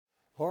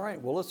All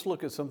right, well, let's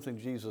look at something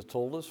Jesus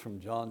told us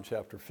from John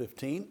chapter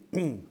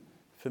 15.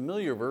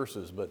 Familiar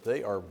verses, but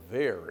they are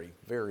very,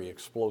 very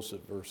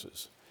explosive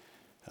verses.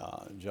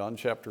 John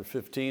chapter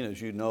 15,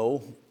 as you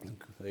know,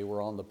 they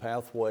were on the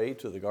pathway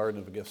to the Garden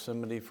of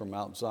Gethsemane from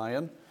Mount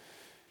Zion.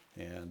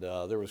 And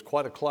there was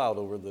quite a cloud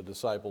over the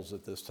disciples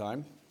at this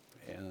time.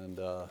 And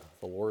the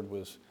Lord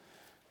was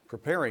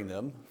preparing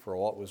them for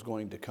what was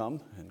going to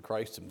come. And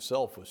Christ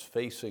himself was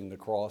facing the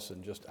cross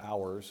in just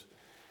hours.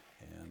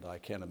 And I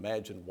can't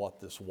imagine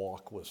what this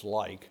walk was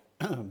like.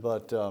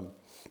 But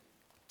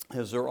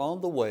as they're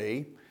on the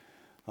way,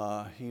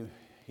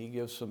 he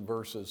gives some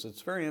verses.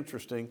 It's very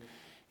interesting.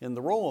 In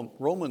the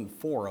Roman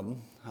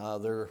Forum,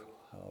 their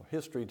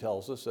history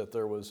tells us that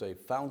there was a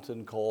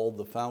fountain called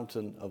the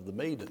Fountain of the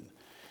Maiden.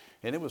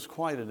 And it was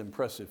quite an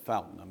impressive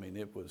fountain. I mean,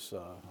 it was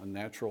a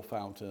natural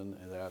fountain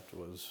that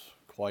was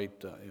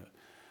quite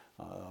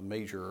a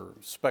major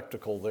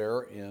spectacle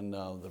there in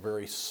the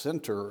very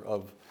center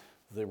of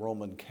the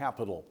Roman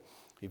capital.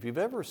 If you've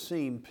ever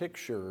seen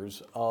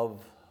pictures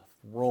of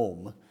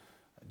Rome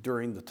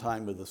during the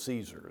time of the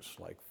Caesars,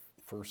 like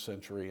first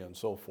century and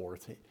so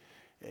forth,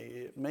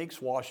 it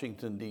makes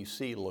Washington,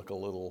 D.C. look a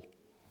little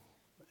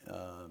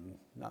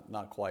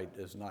not quite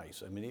as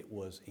nice. I mean, it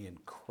was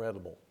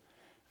incredible.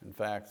 In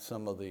fact,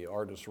 some of the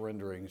artist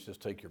renderings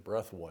just take your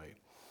breath away.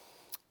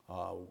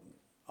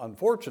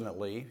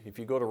 Unfortunately, if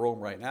you go to Rome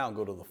right now and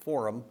go to the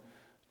Forum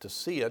to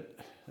see it,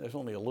 there's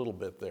only a little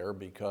bit there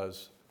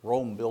because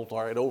Rome built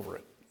right over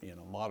it.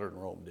 Modern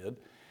Rome did.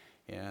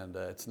 And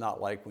it's not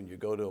like when you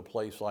go to a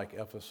place like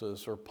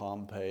Ephesus or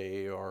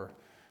Pompeii or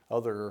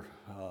other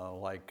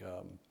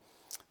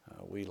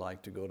we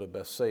like to go to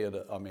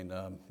Bethsaida.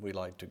 We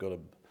like to go to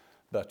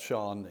Beth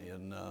Shan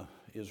in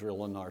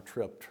Israel in our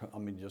trip.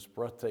 Just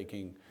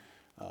breathtaking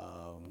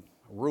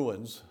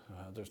ruins.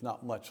 There's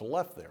not much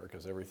left there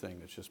because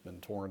everything has just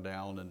been torn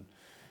down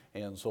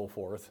and so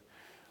forth.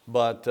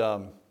 But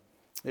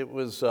it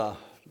was,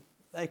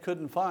 they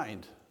couldn't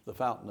find the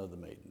Fountain of the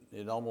Maiden.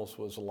 It almost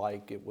was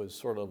like it was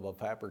sort of a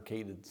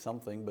fabricated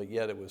something, but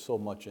yet it was so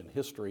much in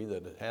history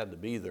that it had to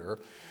be there.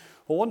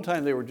 Well, one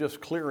time they were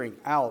just clearing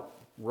out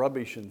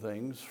rubbish and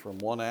things from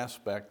one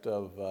aspect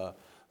of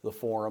the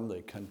Forum.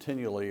 They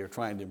continually are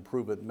trying to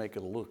improve it and make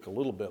it look a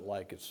little bit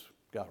like it's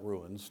got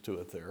ruins to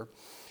it there.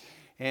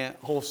 And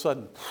all of a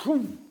sudden,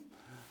 boom,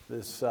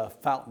 this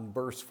fountain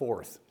burst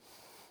forth.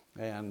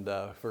 And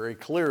very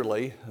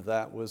clearly,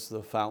 that was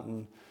the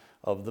Fountain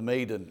of the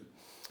Maiden.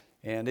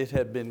 And it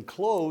had been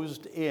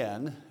closed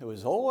in. It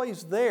was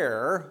always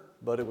there,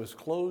 but it was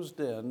closed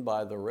in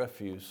by the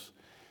refuse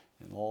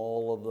and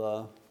all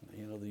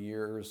of the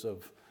years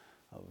of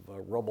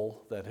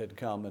rubble that had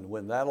come. And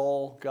when that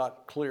all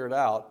got cleared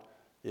out,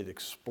 it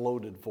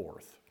exploded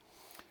forth.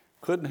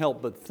 Couldn't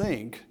help but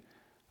think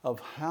of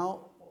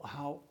how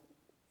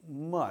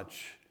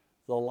much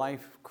the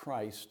life of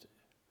Christ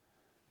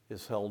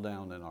is held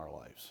down in our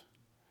lives.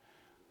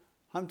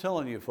 I'm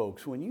telling you,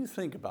 folks, when you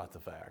think about the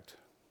fact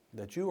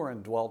that you are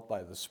indwelt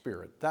by the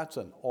Spirit, that's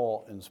an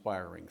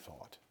awe-inspiring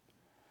thought.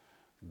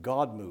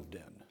 God moved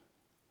in.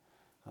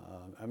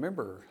 I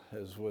remember,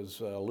 as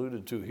was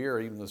alluded to here,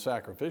 even the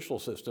sacrificial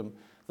system,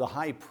 the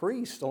high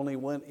priest only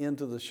went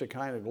into the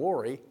Shekinah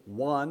glory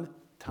one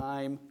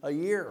time a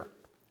year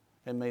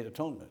and made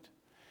atonement.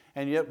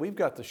 And yet we've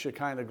got the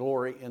Shekinah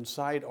glory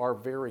inside our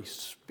very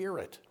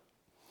spirit.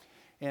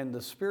 And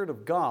the Spirit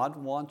of God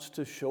wants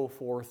to show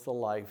forth the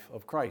life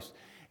of Christ.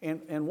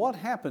 And what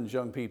happens,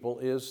 young people,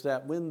 is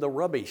that when the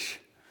rubbish,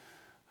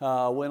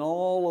 when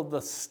all of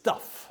the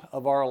stuff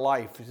of our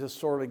life just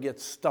sort of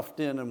gets stuffed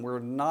in and we're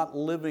not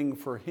living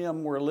for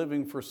Him, we're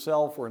living for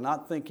self, we're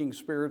not thinking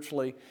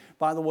spiritually.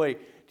 By the way,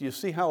 do you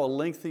see how a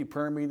lengthy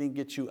prayer meeting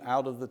gets you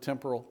out of the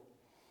temporal?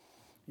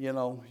 You're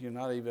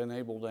not even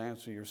able to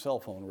answer your cell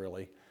phone,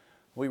 really.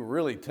 We were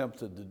really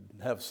tempted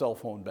to have cell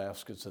phone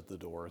baskets at the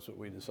doors, but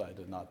we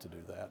decided not to do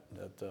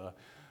that.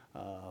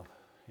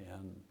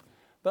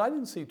 But I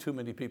didn't see too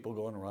many people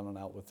going and running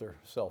out with their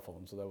cell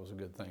phones, so that was a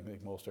good thing. I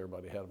think most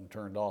everybody had them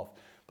turned off.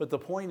 But the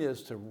point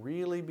is to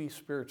really be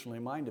spiritually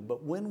minded.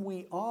 But when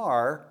we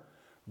are,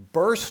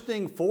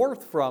 bursting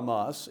forth from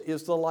us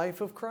is the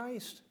life of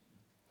Christ.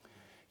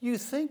 You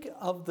think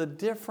of the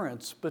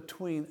difference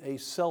between a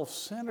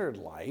self-centered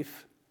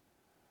life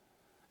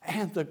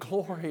and the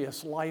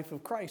glorious life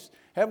of Christ.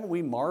 Haven't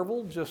we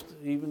marveled just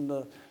even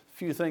the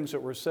few things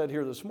that were said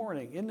here this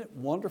morning? Isn't it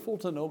wonderful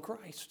to know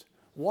Christ?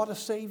 What a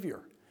Savior.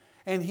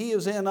 And He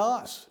is in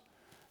us.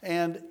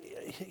 And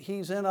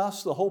He's in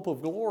us, the hope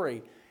of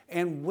glory.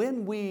 And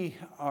when we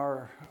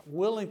are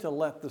willing to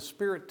let the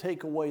Spirit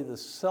take away the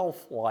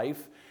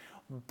self-life,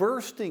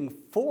 bursting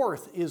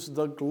forth is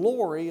the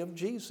glory of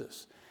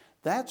Jesus.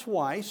 That's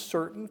why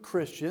certain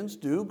Christians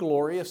do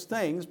glorious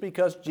things,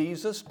 because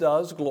Jesus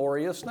does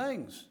glorious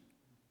things.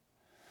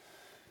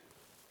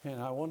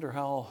 And I wonder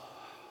how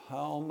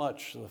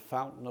much the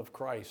fountain of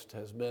Christ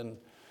has been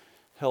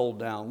held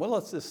down. Well,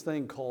 it's this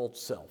thing called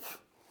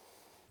self.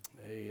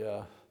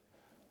 A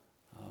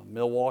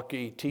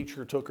Milwaukee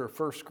teacher took her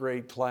first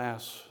grade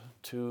class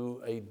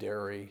to a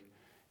dairy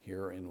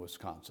here in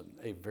Wisconsin.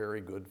 A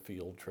very good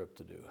field trip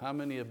to do. How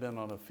many have been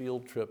on a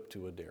field trip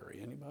to a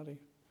dairy? Anybody?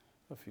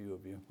 A few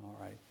of you. All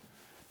right.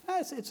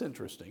 It's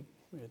interesting.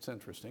 It's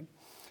interesting.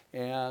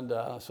 And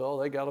so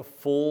they got a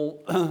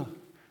full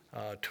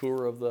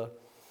tour of the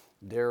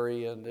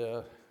dairy, and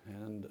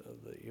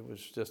it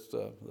was just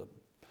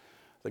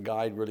the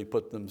guide really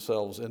put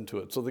themselves into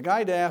it. So the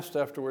guide asked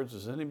afterwards,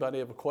 does anybody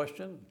have a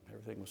question?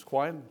 Everything was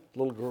quiet. The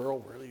little girl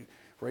really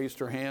raised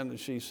her hand and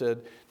she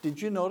said, did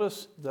you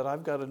notice that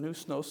I've got a new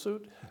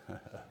snowsuit?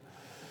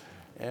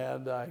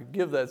 And I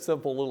give that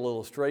simple little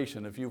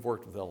illustration. If you've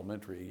worked with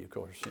elementary, of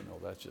course, you know,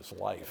 that's just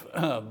life.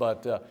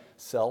 But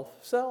self.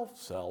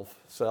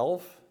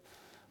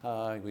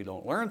 We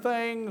don't learn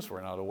things.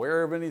 We're not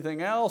aware of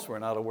anything else. We're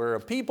not aware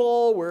of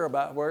people. We're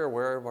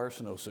aware of our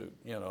snowsuit.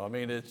 You know, I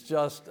mean, it's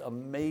just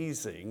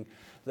amazing,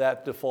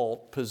 that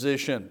default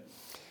position.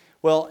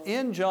 Well,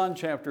 in John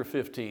chapter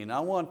 15, I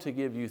want to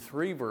give you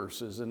 3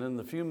 verses, and in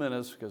the few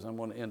minutes, because I'm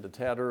going to end a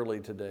tad early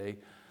today,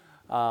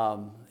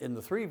 in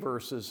the 3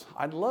 verses,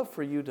 I'd love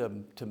for you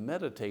to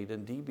meditate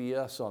and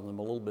DBS on them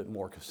a little bit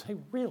more, because they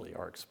really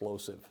are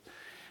explosive.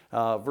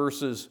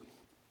 Verses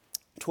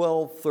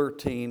 12,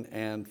 13,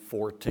 and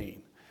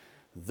 14.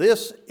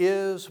 This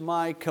is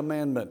my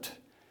commandment,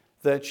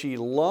 that ye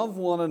love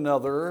one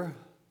another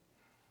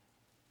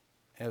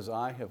as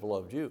I have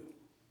loved you.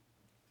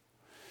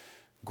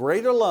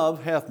 Greater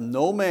love hath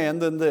no man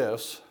than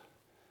this,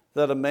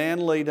 that a man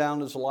lay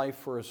down his life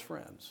for his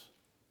friends.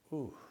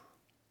 Ooh.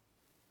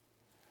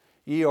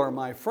 Ye are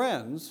my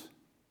friends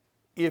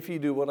if ye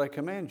do what I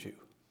command you.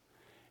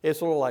 It's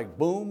sort of like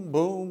boom,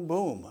 boom,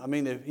 boom. I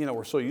mean,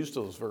 we're so used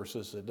to those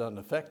verses, it doesn't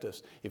affect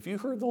us. If you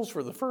heard those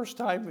for the first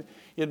time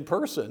in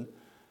person,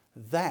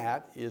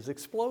 that is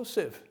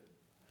explosive.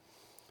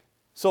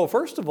 So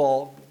first of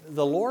all,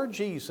 the Lord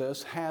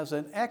Jesus has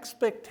an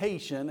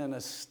expectation and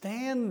a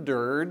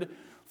standard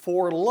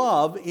for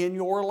love in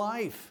your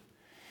life.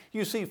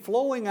 You see,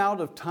 flowing out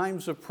of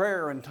times of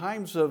prayer and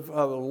times of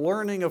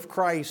learning of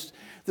Christ,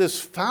 this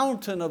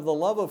fountain of the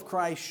love of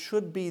Christ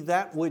should be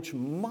that which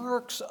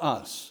marks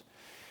us.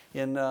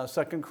 In 2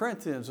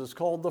 Corinthians, it's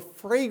called the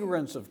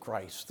fragrance of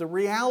Christ, the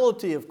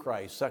reality of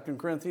Christ. 2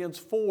 Corinthians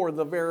 4,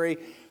 the very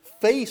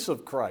face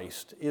of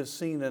Christ is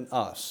seen in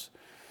us.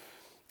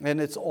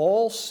 And it's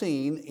all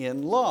seen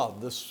in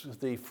love.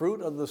 The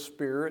fruit of the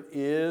Spirit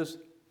is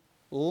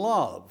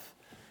love.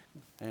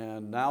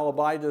 And now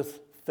abideth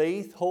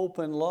faith, hope,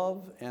 and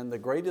love, and the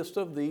greatest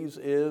of these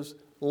is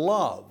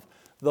love.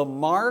 The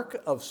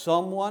mark of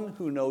someone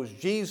who knows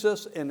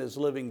Jesus and is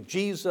living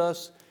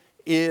Jesus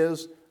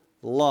is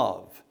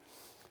love.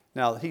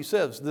 Now, he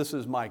says, this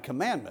is my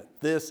commandment.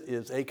 This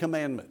is a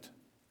commandment.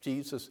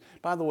 Jesus,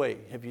 by the way,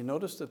 have you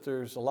noticed that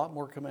there's a lot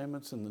more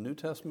commandments in the New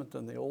Testament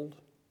than the Old?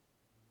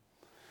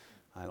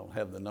 I don't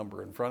have the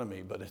number in front of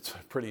me, but it's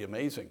pretty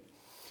amazing.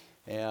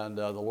 And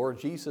the Lord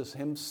Jesus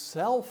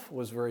himself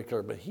was very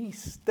clear, but he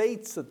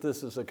states that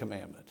this is a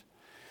commandment.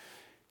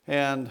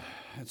 And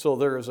so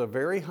there is a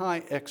very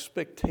high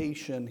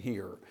expectation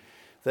here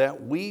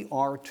that we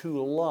are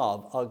to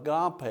love,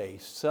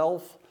 agape,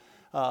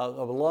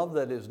 a love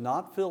that is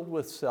not filled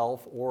with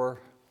self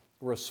or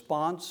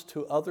response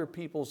to other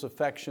people's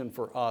affection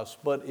for us,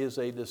 but is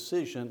a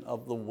decision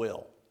of the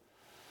will.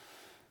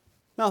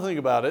 Now think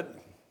about it.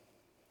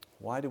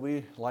 Why do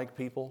we like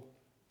people?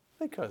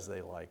 Because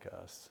they like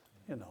us,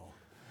 you know.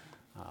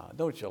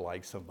 Don't you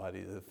like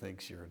somebody that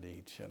thinks you're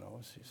neat, you know?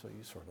 So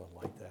you sort of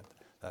like that.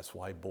 That's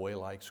why boy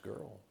likes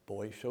girl.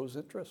 Boy shows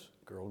interest.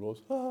 Girl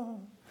goes, ah,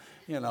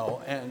 you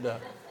know, and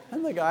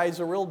the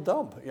guy's a real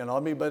dump, you know. I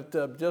mean,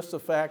 but just the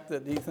fact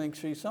that he thinks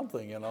she's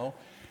something, you know,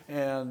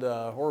 and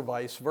or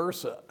vice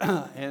versa.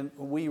 And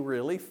we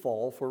really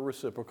fall for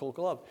reciprocal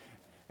love.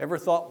 Ever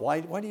thought,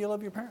 why do you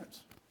love your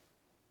parents?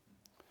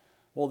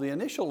 Well, the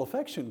initial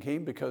affection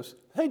came because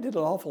they did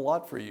an awful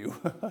lot for you,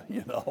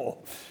 you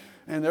know,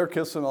 and they're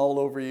kissing all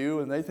over you,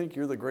 and they think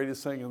you're the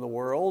greatest thing in the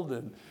world.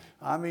 And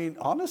I mean,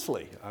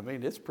 honestly,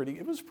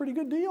 it was a pretty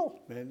good deal.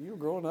 Man, you were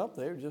growing up,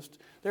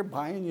 they're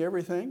buying you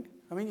everything.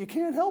 I mean, you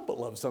can't help but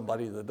love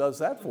somebody that does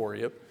that for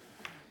you.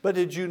 But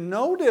did you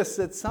notice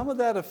that some of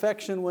that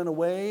affection went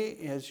away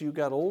as you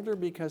got older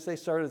because they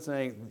started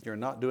saying, you're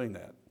not doing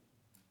that?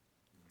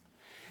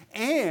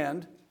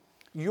 And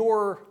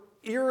your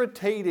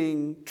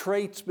irritating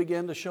traits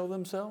began to show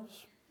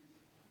themselves?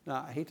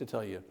 Now, I hate to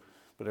tell you,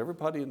 but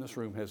everybody in this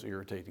room has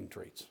irritating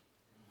traits.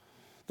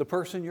 The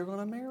person you're going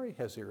to marry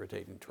has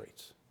irritating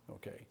traits,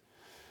 okay?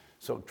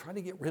 So try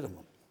to get rid of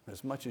them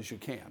as much as you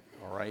can,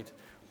 all right?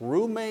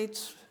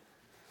 Roommates,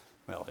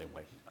 well,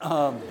 anyway.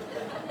 I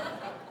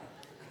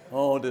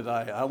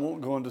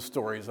won't go into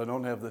stories. I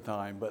don't have the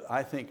time, but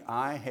I think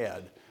I had,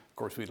 of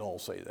course, we'd all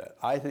say that.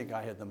 I think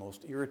I had the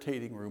most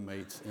irritating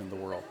roommates in the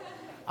world.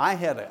 I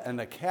had an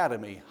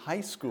academy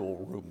high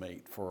school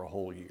roommate for a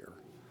whole year.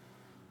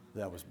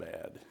 That was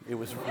bad. It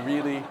was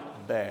really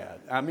bad.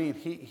 I mean,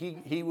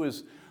 he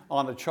was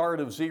on a chart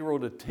of 0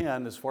 to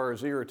 10 as far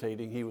as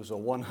irritating. He was a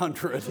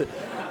 100.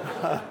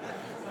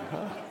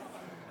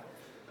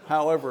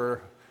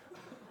 However,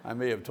 I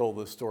may have told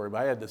this story,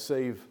 but I had to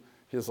save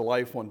his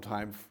life one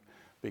time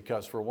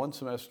because for one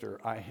semester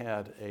I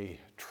had a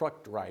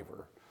truck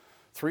driver,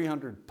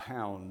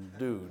 300-pound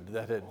dude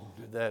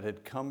that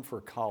had come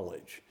for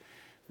college.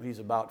 He's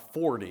about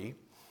 40,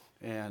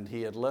 and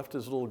he had left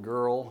his little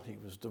girl. He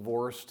was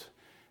divorced,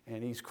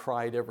 and he's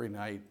cried every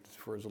night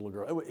for his little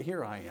girl.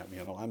 Here I am,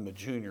 I'm a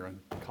junior in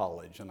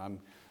college, and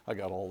I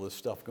got all this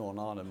stuff going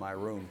on in my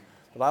room.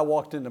 But I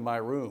walked into my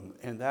room,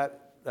 and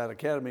that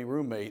academy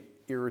roommate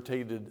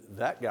irritated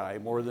that guy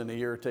more than he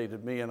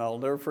irritated me, and I'll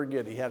never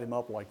forget, he had him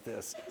up like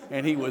this,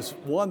 and he was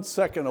 1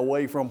 second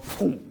away from,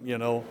 boom,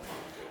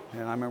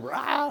 and I remember,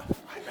 I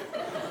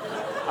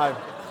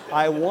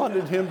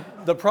wanted him,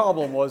 the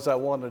problem was I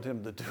wanted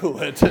him to do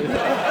it.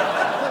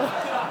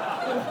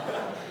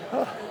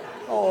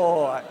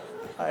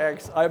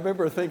 I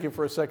remember thinking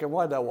for a second,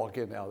 why'd I walk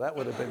in now? That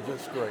would have been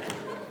just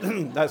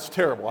great. That's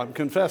terrible, I'm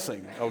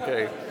confessing,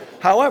 okay?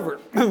 However,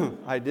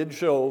 I did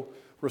show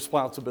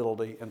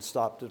responsibility and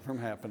stopped it from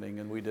happening,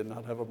 and we did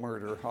not have a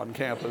murder on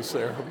campus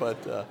there.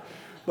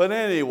 But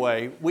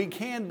anyway, we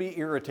can be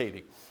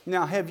irritating.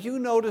 Now, have you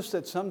noticed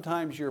that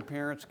sometimes your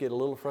parents get a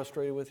little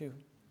frustrated with you?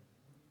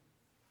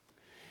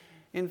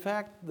 In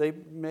fact, they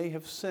may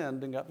have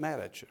sinned and got mad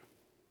at you.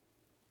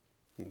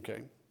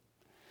 Okay?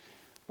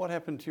 What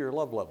happened to your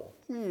love level?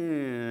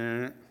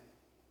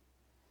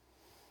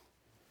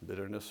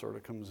 Bitterness sort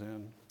of comes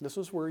in. This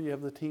is where you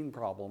have the teen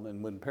problem,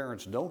 and when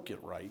parents don't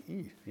get right,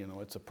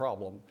 it's a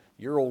problem.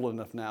 You're old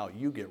enough now,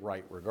 you get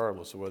right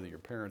regardless of whether your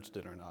parents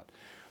did or not.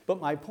 But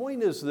my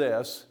point is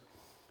this,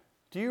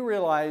 do you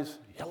realize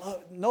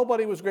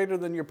nobody was greater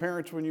than your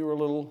parents when you were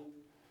little,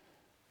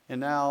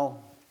 and now,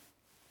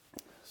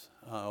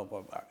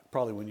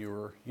 probably when you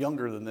were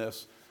younger than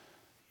this,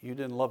 you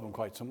didn't love them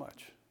quite so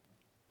much.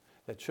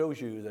 That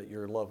shows you that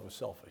your love was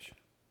selfish.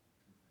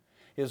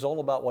 It's all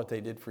about what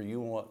they did for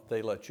you and what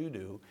they let you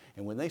do.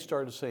 And when they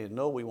started saying,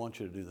 no, we want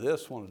you to do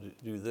this, want to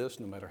do this,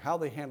 no matter how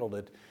they handled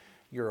it,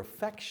 your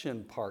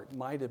affection part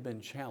might have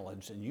been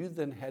challenged, and you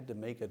then had to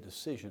make a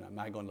decision. Am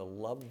I going to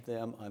love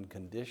them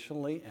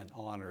unconditionally and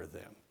honor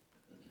them?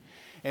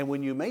 And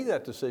when you made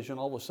that decision,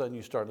 all of a sudden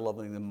you started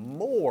loving them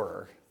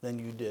more than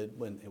you did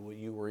when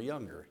you were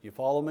younger. You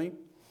follow me?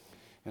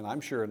 And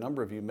I'm sure a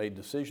number of you made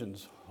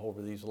decisions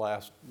over these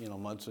last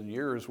months and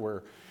years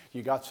where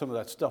you got some of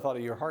that stuff out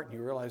of your heart and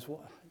you realize,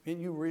 well,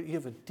 you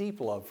have a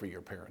deep love for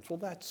your parents. Well,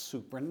 that's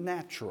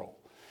supernatural.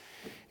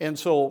 And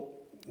so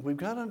we've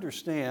got to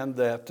understand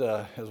that,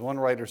 as one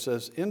writer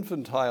says,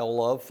 infantile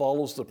love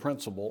follows the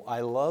principle,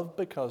 I love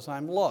because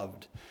I'm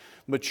loved.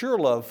 Mature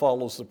love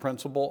follows the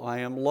principle, I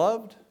am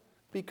loved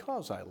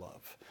because I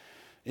love.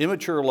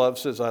 Immature love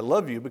says, I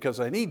love you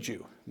because I need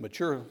you.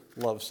 Mature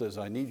love says,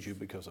 I need you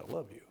because I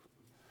love you.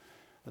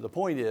 And the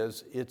point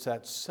is, it's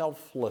that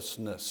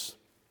selflessness.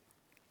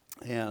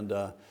 And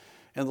the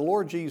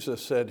Lord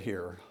Jesus said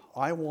here,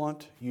 I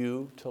want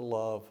you to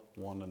love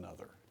one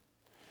another.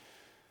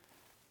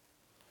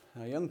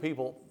 Now, young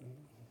people,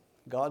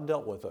 God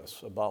dealt with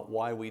us about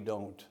why we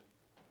don't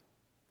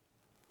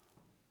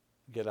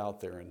get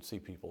out there and see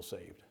people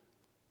saved.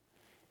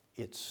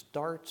 It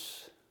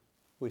starts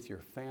with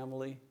your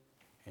family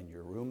and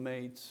your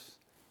roommates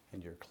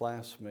and your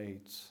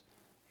classmates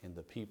and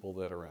the people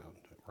that are around you.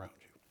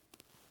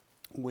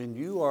 When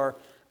you are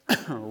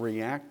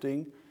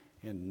reacting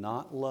and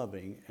not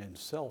loving and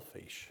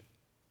selfish,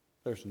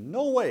 there's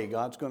no way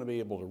God's going to be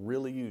able to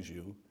really use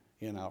you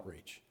in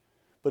outreach.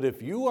 But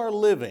if you are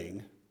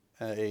living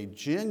a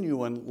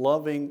genuine,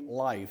 loving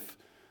life,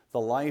 the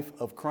life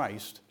of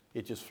Christ,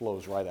 it just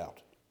flows right out.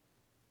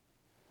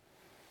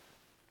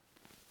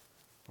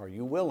 Are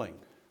you willing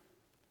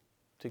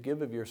to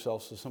give of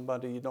yourselves to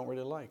somebody you don't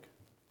really like?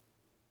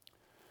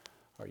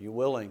 Are you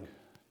willing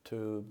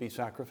to be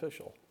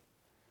sacrificial?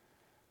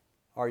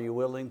 Are you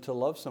willing to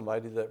love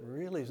somebody that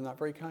really is not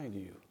very kind to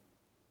you?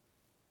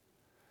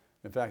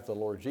 In fact, the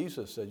Lord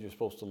Jesus said you're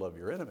supposed to love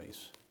your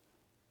enemies.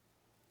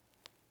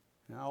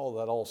 Now,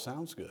 that all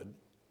sounds good,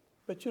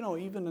 but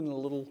even in a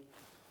little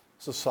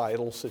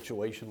societal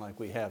situation like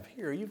we have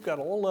here, you've got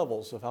all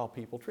levels of how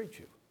people treat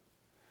you.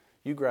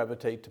 You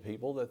gravitate to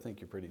people that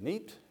think you're pretty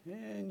neat,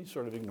 and you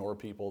sort of ignore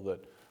people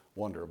that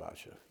wonder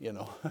about you. You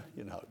know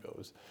how it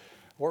goes,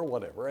 or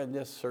whatever. And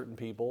just certain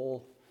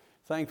people,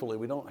 thankfully,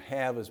 we don't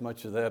have as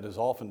much of that as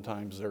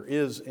oftentimes there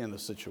is in a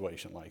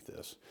situation like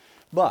this.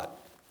 But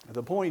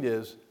the point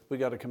is, we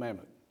got a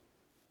commandment.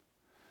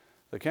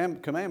 The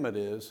commandment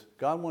is,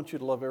 God wants you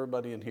to love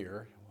everybody in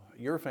here,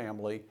 your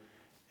family,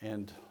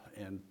 and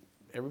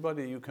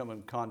everybody that you come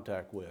in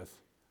contact with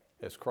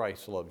as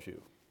Christ loves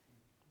you.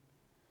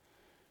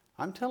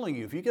 I'm telling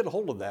you, if you get a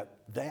hold of that,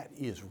 that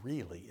is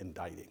really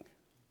indicting.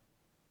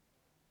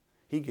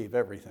 He gave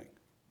everything.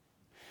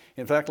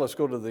 In fact, let's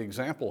go to the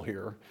example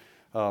here.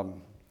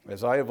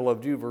 As I have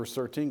loved you, verse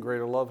 13,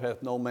 greater love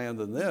hath no man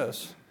than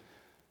this,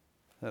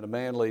 that a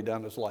man lay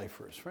down his life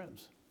for his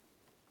friends.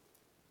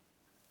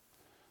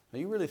 Now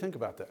you really think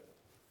about that.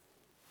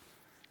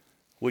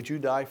 Would you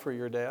die for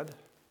your dad?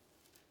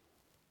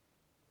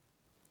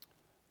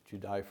 Would you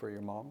die for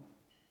your mom?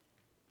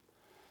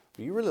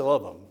 you really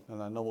love them,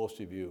 and I know most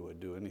of you would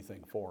do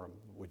anything for them,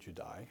 would you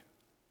die?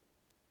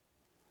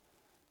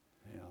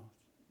 You know,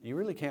 you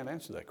really can't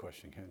answer that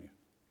question, can you?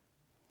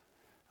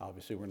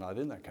 Obviously, we're not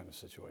in that kind of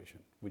situation.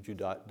 Would you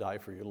die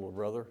for your little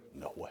brother?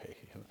 No way.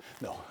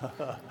 No.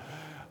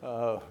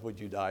 Would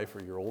you die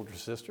for your older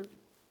sister?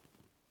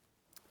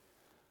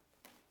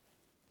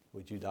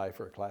 Would you die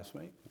for a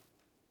classmate?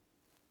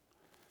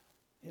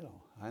 You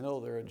know, I know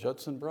they're a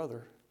Judson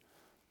brother,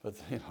 but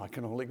you know, I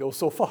can only go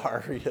so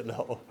far, you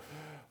know.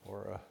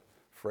 Or a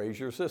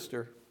Frazier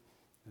sister.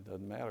 It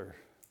doesn't matter.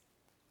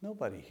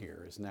 Nobody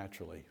here is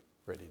naturally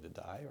ready to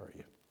die, are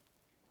you?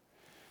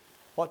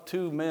 What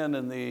two men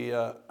in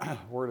the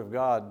Word of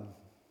God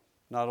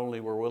not only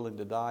were willing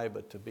to die,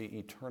 but to be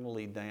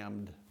eternally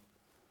damned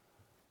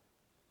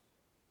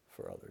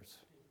for others?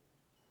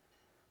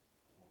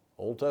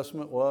 Old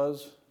Testament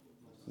was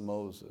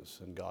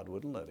Moses, and God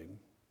wouldn't let him,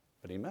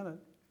 but he meant it.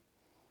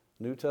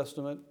 New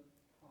Testament,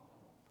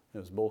 it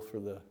was both for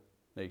the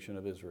nation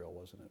of Israel,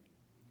 wasn't it?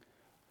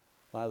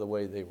 By the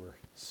way, they were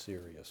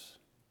serious.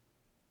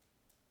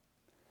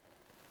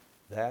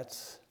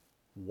 That's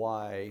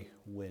why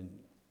when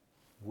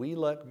we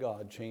let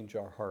God change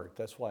our heart,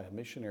 that's why a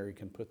missionary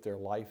can put their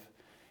life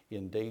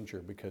in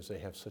danger, because they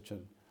have such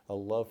a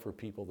love for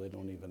people they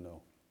don't even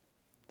know.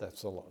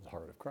 That's the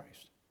heart of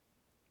Christ.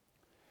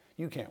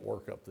 You can't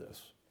work up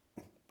this.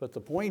 But the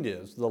point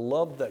is, the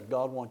love that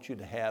God wants you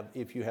to have,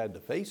 if you had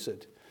to face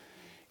it,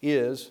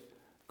 is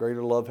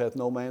greater love hath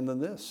no man than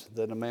this,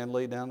 that a man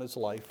lay down his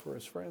life for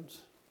his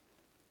friends.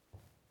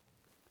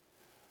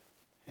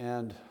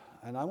 And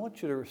I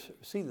want you to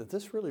see that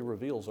this really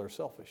reveals our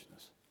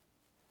selfishness.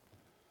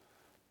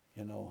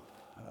 You know,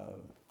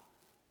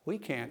 we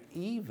can't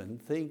even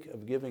think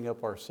of giving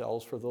up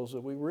ourselves for those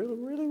that we really,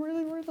 really,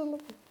 really, really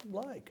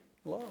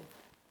love.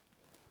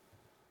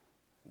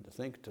 And to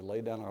think to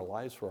lay down our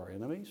lives for our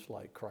enemies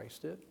like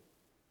Christ did.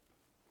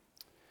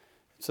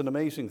 It's an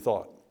amazing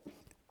thought.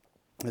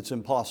 It's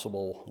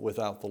impossible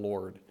without the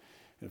Lord.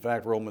 In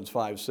fact, Romans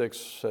 5:6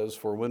 says,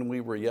 "For when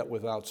we were yet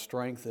without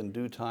strength, in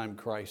due time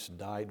Christ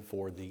died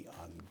for the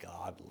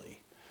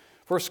ungodly.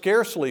 For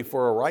scarcely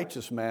for a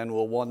righteous man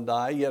will one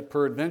die, yet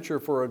peradventure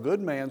for a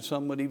good man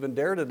some would even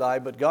dare to die.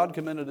 But God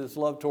commended his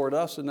love toward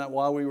us, in that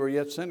while we were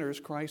yet sinners,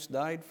 Christ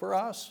died for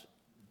us."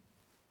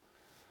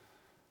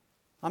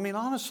 I mean,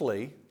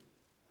 honestly,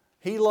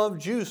 he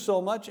loved you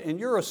so much, and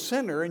you're a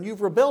sinner, and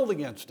you've rebelled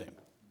against him.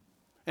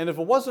 And if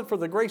it wasn't for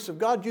the grace of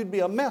God, you'd be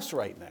a mess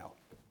right now.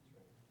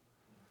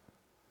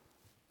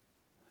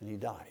 And he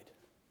died.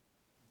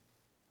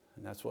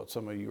 And that's what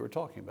some of you were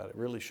talking about. It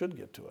really should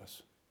get to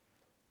us.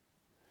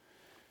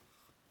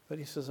 But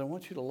he says, I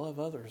want you to love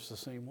others the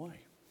same way.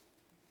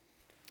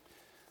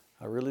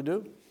 I really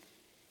do.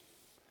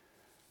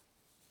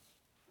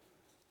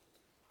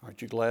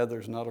 Aren't you glad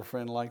there's not a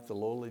friend like the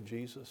lowly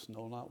Jesus?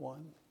 No, not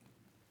one.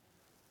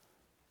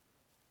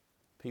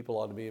 People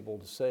ought to be able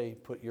to say,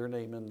 put your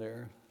name in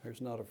there.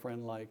 There's not a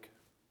friend like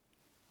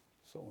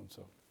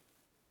so-and-so.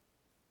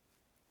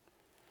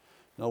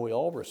 No, we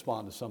all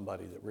respond to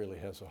somebody that really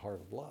has a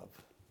heart of love.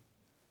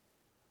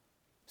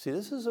 See,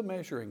 this is a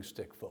measuring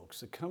stick,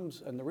 folks. It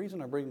comes, and the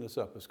reason I bring this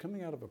up is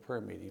coming out of a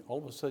prayer meeting, all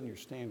of a sudden your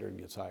standard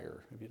gets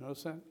higher. Have you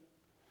noticed that?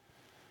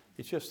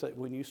 It's just that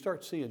when you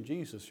start seeing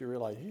Jesus, you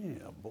realize,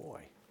 yeah,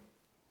 boy,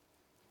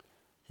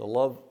 the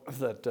love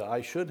that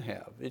I should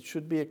have, it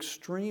should be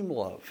extreme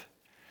love.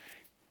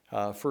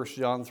 1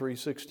 John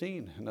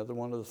 3:16, another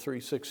one of the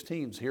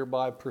 3:16s.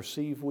 Hereby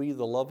perceive we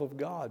the love of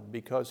God,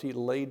 because he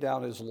laid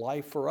down his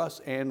life for us,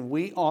 and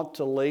we ought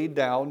to lay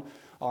down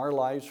our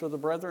lives for the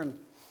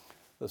brethren.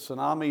 The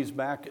tsunamis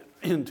back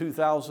in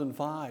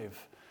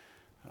 2005,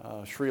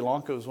 Sri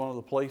Lanka was one of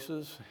the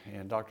places,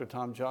 and Dr.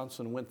 Tom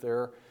Johnson went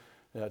there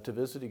to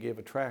visit. He gave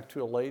a tract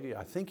to a lady.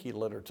 I think he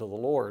led her to the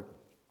Lord,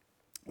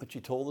 but she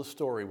told the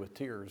story with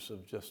tears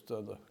of just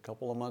a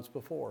couple of months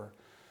before,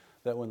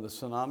 that when the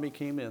tsunami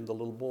came in, the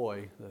little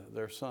boy,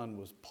 their son,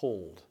 was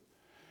pulled.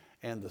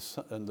 And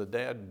the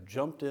dad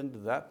jumped into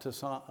that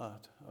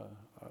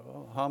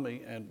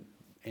Humvee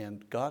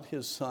and got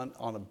his son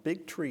on a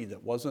big tree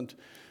that wasn't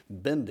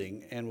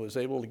bending, and was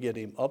able to get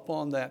him up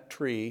on that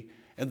tree,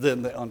 and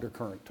then the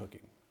undercurrent took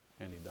him,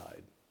 and he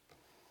died.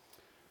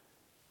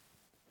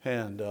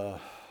 And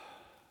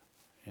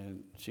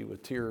she,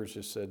 with tears,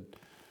 just said,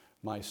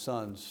 my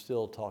son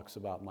still talks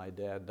about my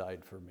dad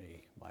died for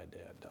me. My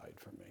dad died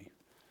for me.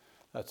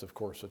 That's, of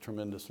course, a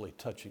tremendously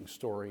touching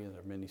story, and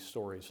there are many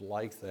stories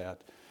like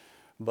that.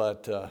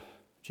 But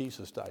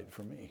Jesus died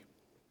for me.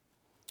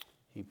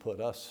 He put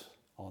us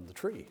on the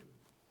tree.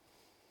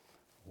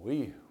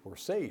 We were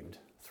saved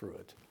through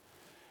it.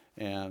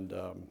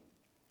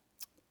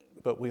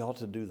 But we ought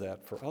to do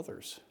that for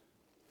others.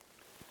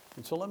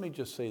 And so let me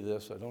just say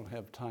this. I don't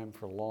have time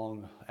for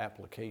long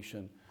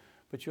application,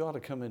 but you ought to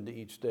come into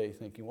each day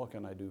thinking, what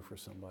can I do for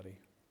somebody?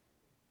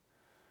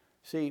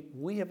 See,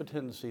 we have a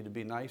tendency to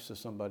be nice to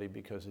somebody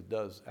because it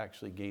does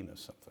actually gain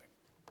us something.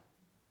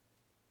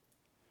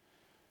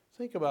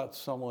 Think about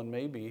someone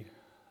maybe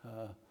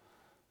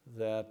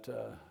that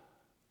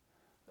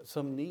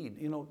some need.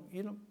 You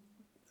know,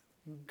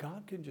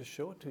 God can just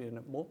show it to you, and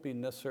it won't be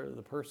necessarily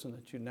the person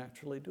that you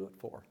naturally do it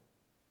for.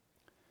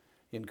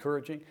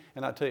 Encouraging,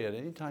 and I tell you, at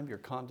any time you're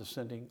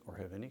condescending or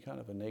have any kind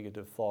of a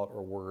negative thought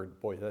or word,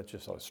 boy, that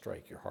just ought to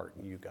strike your heart,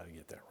 and you've got to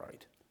get that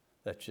right.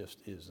 That just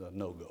is a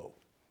no-go,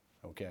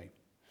 okay?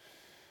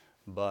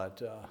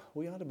 But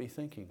we ought to be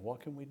thinking,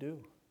 what can we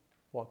do?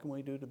 What can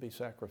we do to be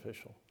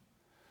sacrificial?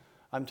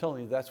 I'm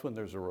telling you, that's when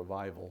there's a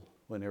revival,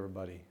 when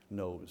everybody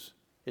knows.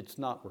 It's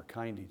not we're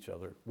kind to each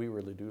other. We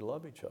really do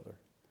love each other.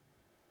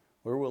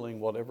 We're willing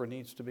whatever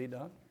needs to be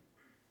done.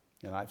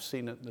 And I've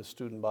seen it in the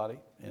student body,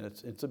 and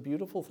it's a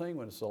beautiful thing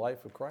when it's the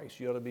life of Christ.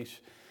 You ought to be.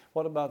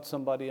 What about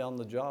somebody on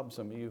the job?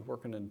 Some of you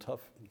working in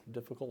tough,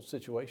 difficult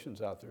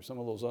situations out there. Some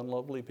of those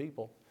unlovely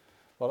people.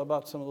 What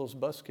about some of those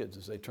bus kids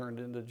as they turned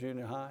into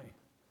junior high?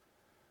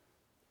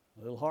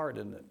 A little hard,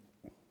 isn't it?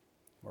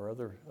 Or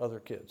other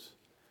kids.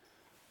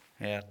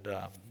 And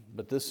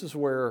but this is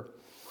where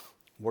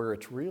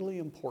it's really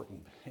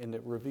important, and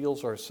it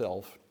reveals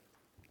ourselves.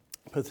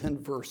 But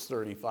then verse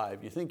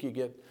 35, you think you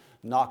get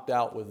knocked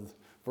out with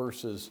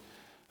verses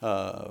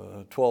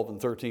 12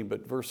 and 13,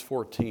 but verse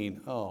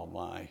 14, oh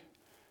my.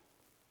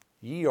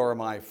 Ye are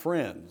my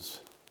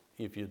friends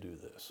if you do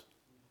this.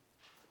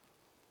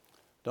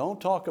 Don't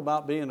talk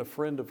about being a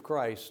friend of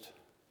Christ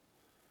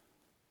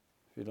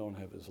if you don't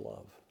have his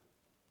love.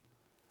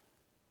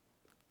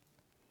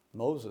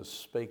 Moses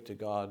spake to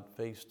God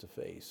face to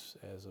face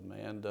as a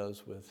man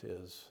does with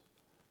his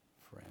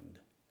friend.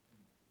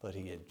 But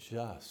he had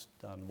just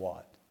done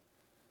what?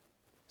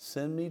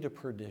 Send me to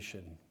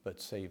perdition,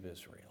 but save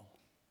Israel.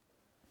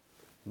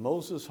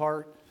 Moses'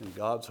 heart and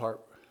God's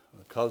heart,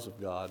 because of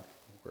God,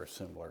 were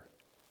similar.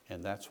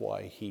 And that's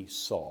why he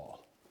saw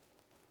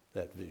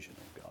that vision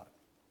of God.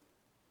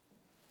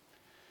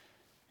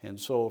 And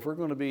so if we're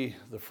going to be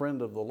the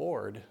friend of the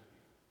Lord,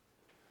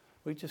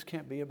 we just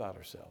can't be about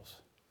ourselves.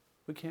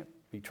 We can't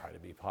try to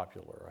be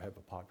popular or have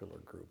a popular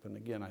group. And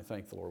again, I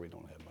thank the Lord we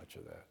don't have much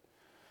of that.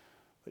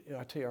 But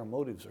I tell you, our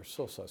motives are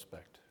so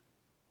suspect.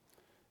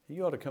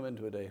 You ought to come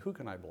into a day, who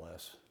can I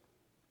bless?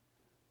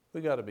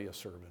 We got to be a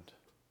servant.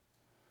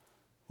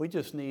 We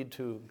just need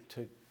to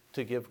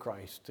give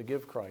Christ, to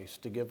give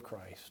Christ, to give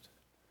Christ.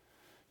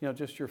 You know,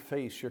 just your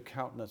face, your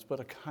countenance, but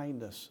a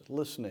kindness,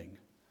 listening,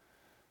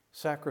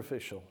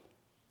 sacrificial,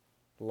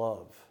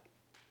 love.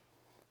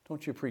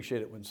 Don't you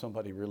appreciate it when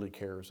somebody really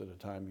cares at a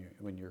time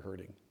when you're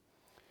hurting?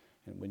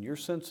 And when you're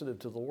sensitive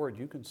to the Lord,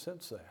 you can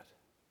sense that.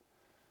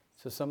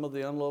 To some of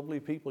the unlovely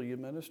people you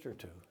minister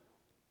to.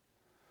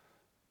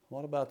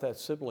 What about that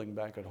sibling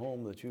back at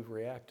home that you've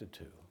reacted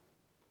to?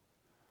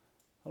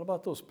 What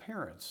about those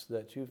parents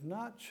that you've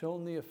not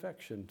shown the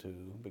affection to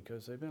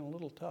because they've been a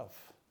little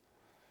tough?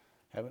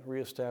 Haven't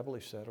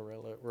reestablished that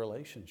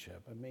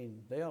relationship. I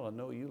mean, they ought to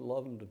know you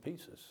love them to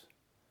pieces.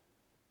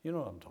 You know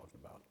what I'm talking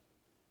about.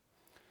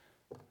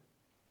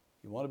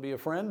 You want to be a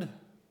friend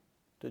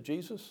to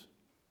Jesus?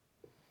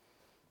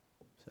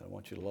 He said, I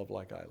want you to love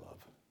like I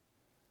love.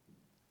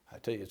 I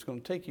tell you, it's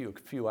going to take you a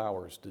few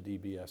hours to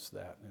DBS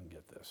that and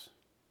get this.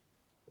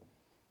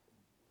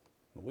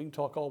 We can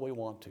talk all we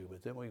want to,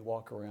 but then we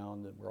walk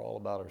around and we're all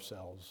about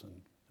ourselves, and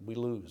we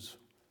lose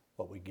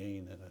what we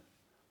gain in a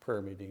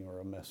prayer meeting or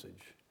a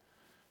message.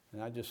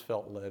 And I just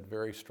felt led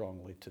very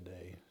strongly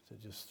today to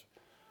just,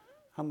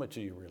 how much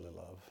do you really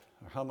love?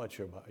 Or how much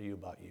are you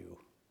about you?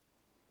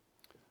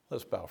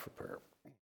 Let's bow for prayer.